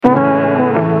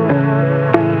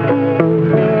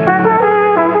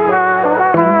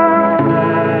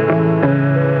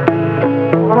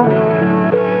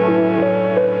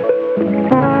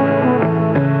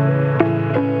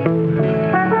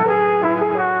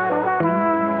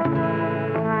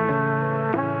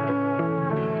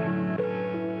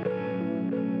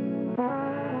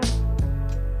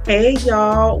Hey,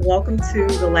 y'all. Welcome to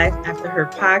the Life After Her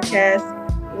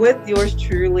podcast with yours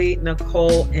truly,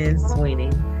 Nicole and Sweeney.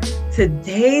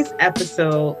 Today's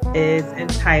episode is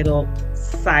entitled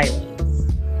Silence.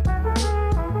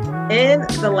 In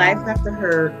the Life After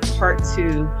Her part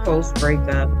two post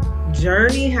breakup,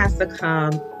 Journey has to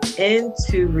come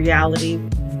into reality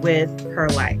with her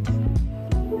life.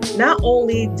 Not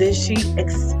only did she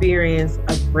experience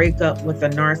a breakup with a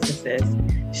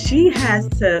narcissist, she has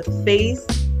to face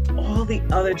all the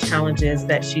other challenges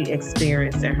that she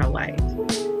experienced in her life.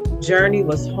 Journey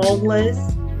was homeless.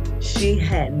 She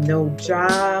had no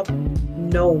job,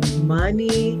 no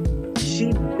money.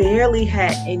 She barely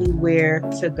had anywhere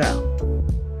to go.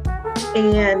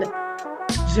 And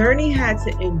Journey had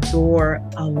to endure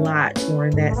a lot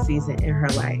during that season in her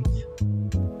life.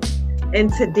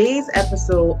 In today's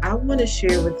episode, I want to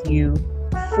share with you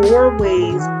 4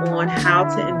 ways on how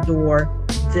to endure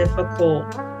difficult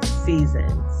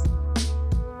seasons.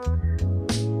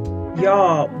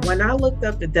 Y'all, when I looked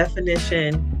up the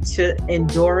definition to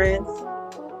endurance,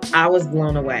 I was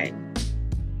blown away.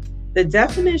 The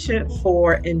definition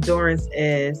for endurance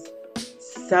is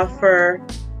suffer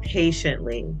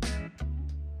patiently,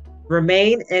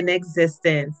 remain in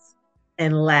existence,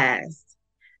 and last.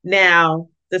 Now,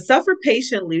 the suffer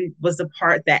patiently was the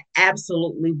part that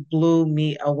absolutely blew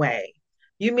me away.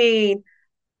 You mean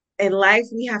in life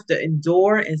we have to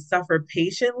endure and suffer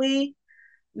patiently?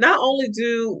 Not only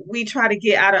do we try to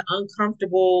get out of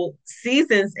uncomfortable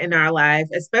seasons in our life,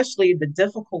 especially the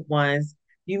difficult ones,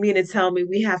 you mean to tell me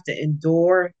we have to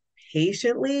endure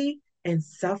patiently and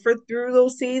suffer through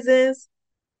those seasons?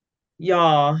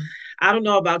 Y'all, I don't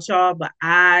know about y'all, but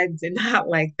I did not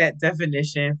like that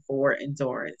definition for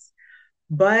endurance.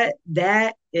 But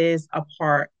that is a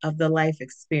part of the life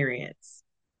experience.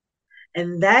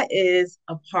 And that is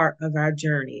a part of our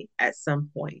journey at some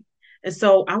point. And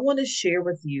so I want to share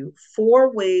with you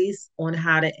 4 ways on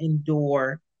how to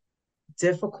endure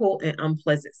difficult and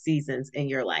unpleasant seasons in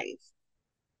your life.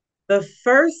 The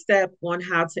first step on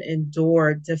how to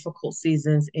endure difficult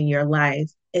seasons in your life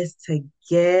is to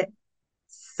get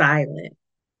silent.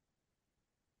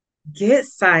 Get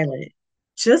silent.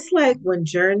 Just like when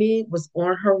Journey was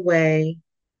on her way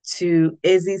to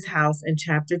Izzy's house in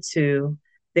chapter 2,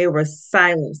 there was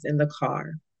silence in the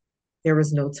car. There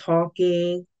was no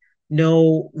talking,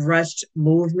 no rushed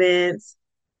movements.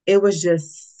 It was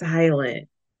just silent.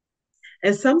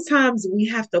 And sometimes we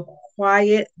have to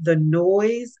quiet the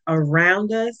noise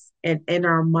around us and in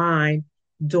our mind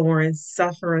during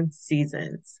suffering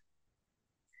seasons.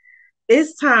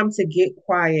 It's time to get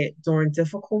quiet during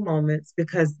difficult moments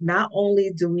because not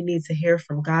only do we need to hear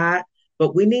from God,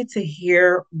 but we need to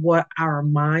hear what our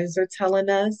minds are telling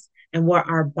us and what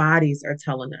our bodies are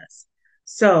telling us.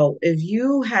 So if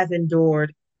you have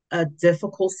endured a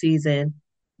difficult season,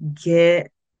 get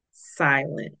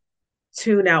silent.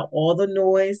 Tune out all the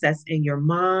noise that's in your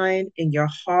mind, in your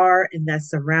heart, and that's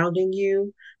surrounding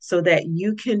you so that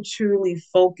you can truly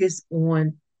focus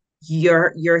on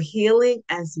your healing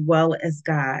as well as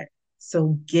God.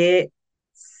 So get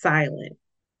silent.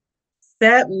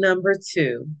 Step number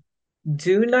 2,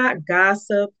 do not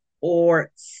gossip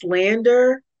or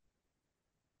slander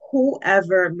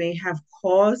whoever may have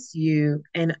caused you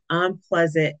an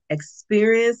unpleasant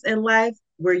experience in life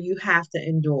where you have to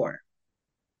endure.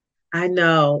 I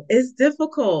know it's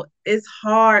difficult. It's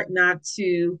hard not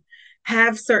to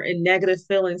have certain negative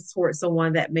feelings towards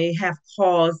someone that may have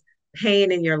caused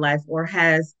pain in your life or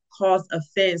has caused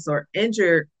offense or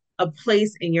injured a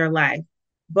place in your life.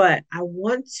 But I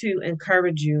want to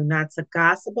encourage you not to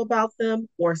gossip about them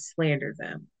or slander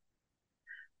them.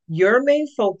 Your main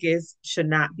focus should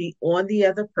not be on the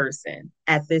other person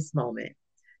at this moment.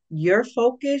 Your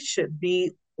focus should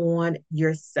be on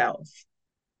yourself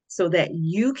so that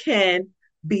you can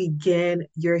begin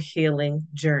your healing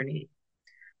journey.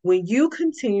 When you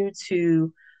continue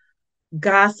to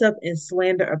gossip and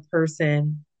slander a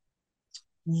person,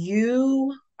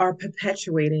 you are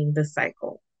perpetuating the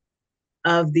cycle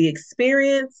of the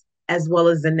experience as well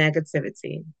as the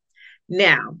negativity.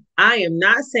 Now, I am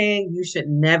not saying you should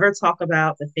never talk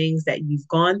about the things that you've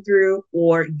gone through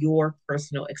or your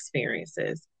personal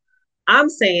experiences. I'm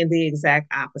saying the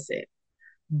exact opposite.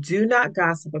 Do not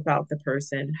gossip about the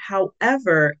person.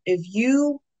 However, if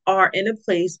you are in a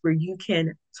place where you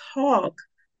can talk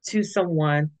to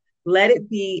someone, let it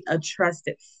be a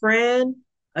trusted friend,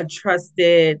 a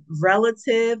trusted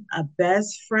relative, a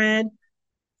best friend.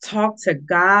 Talk to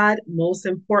God, most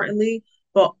importantly,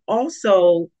 but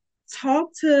also talk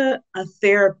to a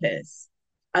therapist,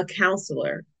 a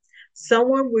counselor,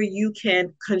 someone where you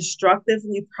can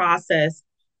constructively process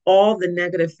all the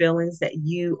negative feelings that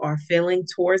you are feeling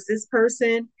towards this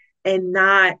person and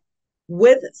not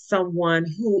with someone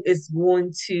who is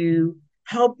going to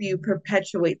help you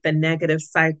perpetuate the negative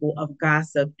cycle of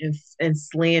gossip and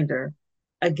slander.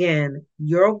 Again,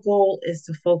 your goal is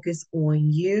to focus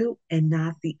on you and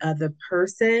not the other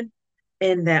person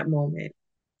in that moment.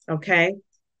 Okay.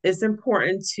 It's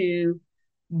important to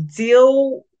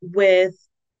deal with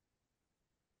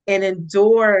and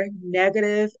endure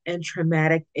negative and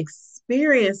traumatic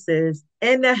experiences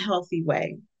in a healthy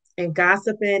way. And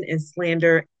gossiping and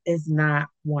slander is not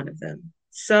one of them.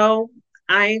 So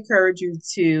I encourage you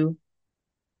to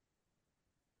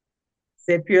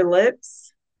zip your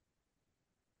lips,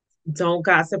 don't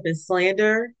gossip and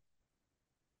slander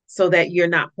so that you're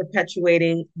not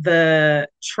perpetuating the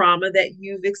trauma that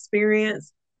you've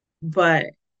experienced, but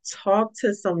talk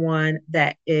to someone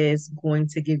that is going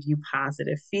to give you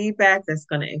positive feedback, that's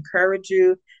going to encourage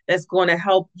you, that's going to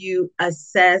help you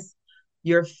assess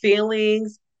your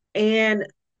feelings and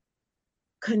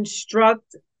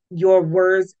construct your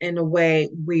words in a way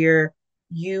where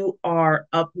you are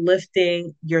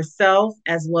uplifting yourself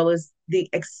as well as the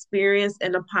experience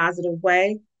in a positive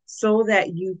way so that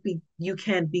you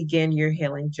can begin your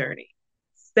healing journey.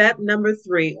 Step number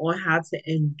 3 on how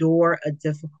to endure a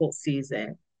difficult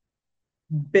season: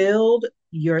 build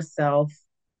yourself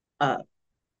up.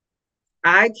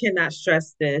 I cannot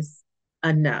stress this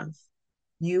enough.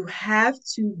 You have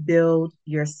to build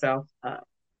yourself up.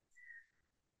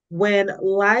 When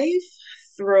life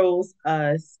throws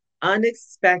us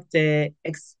unexpected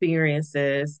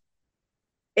experiences,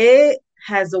 it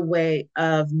has a way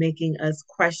of making us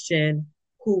question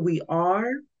who we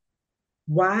are,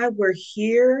 why we're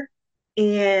here,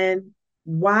 and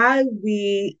why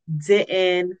we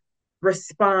didn't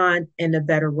respond in a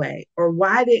better way, or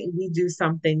why didn't we do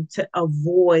something to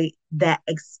avoid that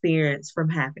experience from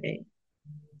happening.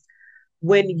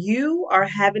 When you are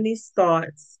having these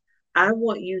thoughts, I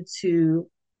want you to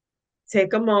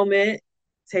take a moment,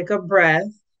 take a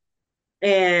breath,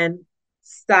 and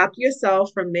stop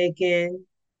yourself from making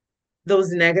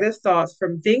those negative thoughts,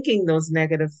 from thinking those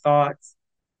negative thoughts,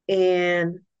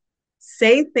 and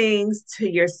say things to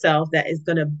yourself that is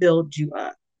going to build you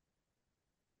up.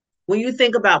 When you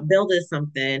think about building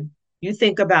something, you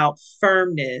think about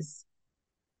firmness,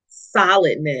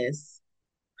 solidness,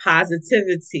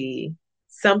 positivity,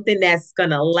 something that's going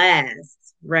to last,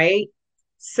 right?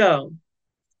 So,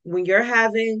 when you're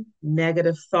having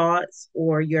negative thoughts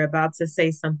or you're about to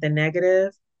say something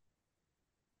negative,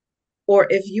 or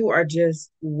if you are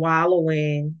just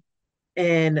wallowing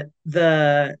in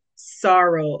the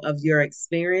sorrow of your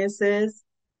experiences,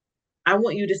 I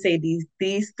want you to say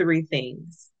these 3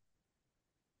 things.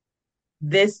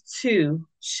 This too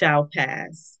shall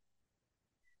pass.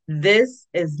 This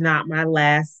is not my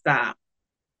last stop.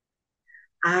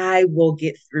 I will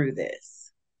get through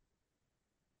this.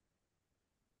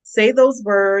 Say those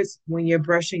words when you're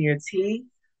brushing your teeth,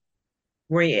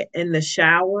 when you're in the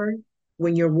shower,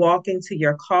 when you're walking to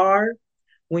your car,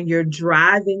 when you're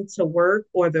driving to work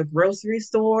or the grocery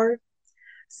store.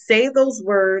 Say those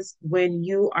words when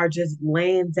you are just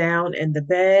laying down in the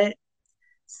bed.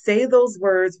 Say those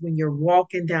words when you're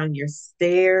walking down your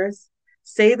stairs.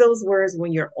 Say those words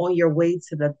when you're on your way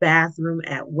to the bathroom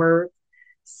at work.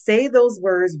 Say those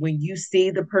words when you see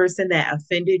the person that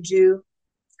offended you.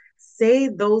 Say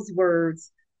those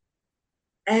words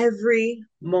every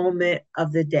moment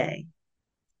of the day.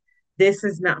 This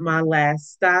is not my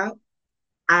last stop.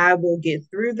 I will get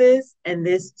through this, and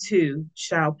this too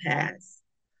shall pass.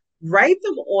 Write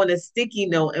them on a sticky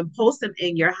note and post them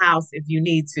in your house if you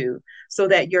need to, so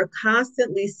that you're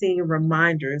constantly seeing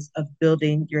reminders of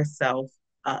building yourself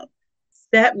up.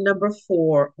 Step number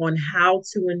 4 on how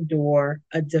to endure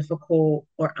a difficult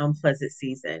or unpleasant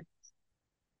season: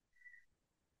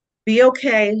 be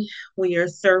okay when your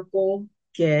circle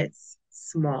gets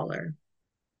smaller.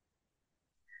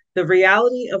 The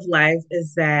reality of life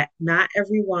is that not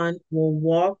everyone will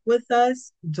walk with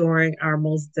us during our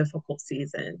most difficult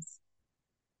seasons.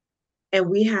 And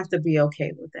we have to be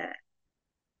okay with that.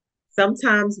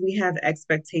 Sometimes we have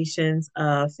expectations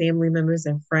of family members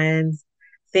and friends,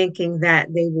 thinking that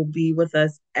they will be with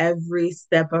us every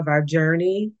step of our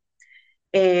journey.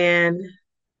 And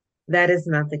that is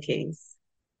not the case.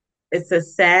 It's a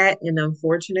sad and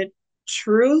unfortunate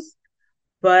truth,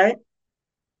 but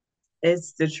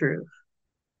it's the truth.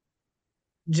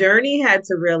 Journey had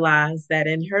to realize that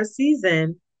in her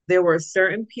season, there were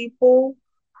certain people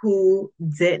who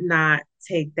did not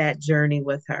take that journey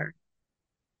with her.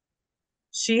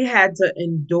 She had to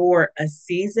endure a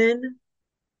season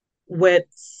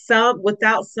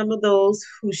without some of those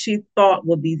who she thought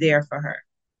would be there for her.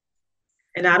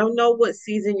 And I don't know what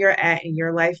season you're at in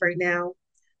your life right now,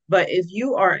 but if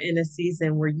you are in a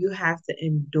season where you have to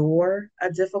endure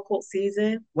a difficult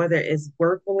season, whether it's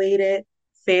work related,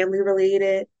 family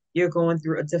related, you're going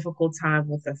through a difficult time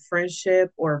with a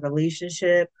friendship or a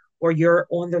relationship, or you're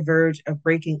on the verge of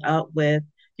breaking up with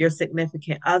your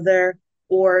significant other,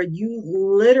 or you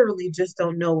literally just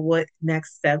don't know what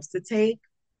next steps to take,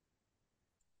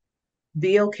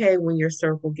 be okay when your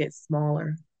circle gets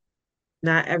smaller.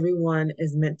 Not everyone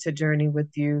is meant to journey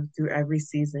with you through every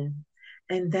season.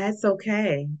 And that's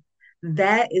okay.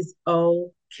 That is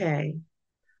okay.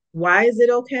 Why is it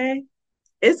okay?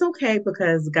 It's okay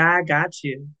because God got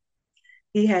you.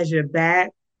 He has your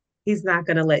back. He's not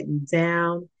going to let you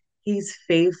down. He's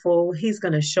faithful. He's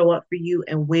going to show up for you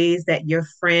in ways that your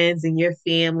friends and your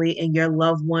family and your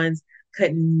loved ones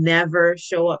could never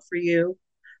show up for you.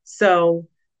 So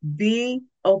be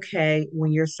okay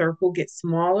when your circle gets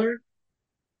smaller,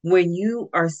 when you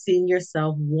are seeing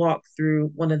yourself walk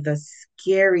through one of the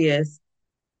scariest,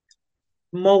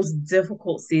 most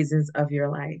difficult seasons of your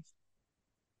life.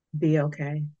 Be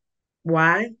okay.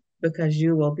 Why? Because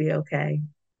you will be okay.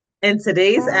 And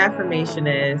today's affirmation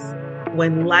is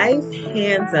when life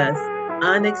hands us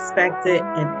unexpected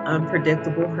and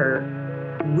unpredictable hurt,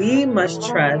 we must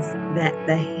trust that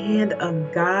the hand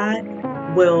of God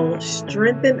will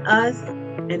strengthen us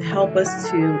and help us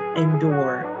to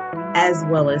endure as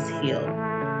well as heal.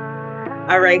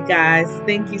 All right, guys,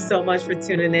 thank you so much for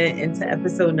tuning in into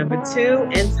episode number 2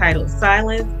 entitled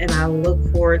Silence. And I look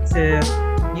forward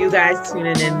to you guys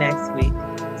tuning in next week.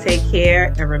 Take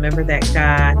care and remember that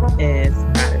God is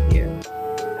proud of you.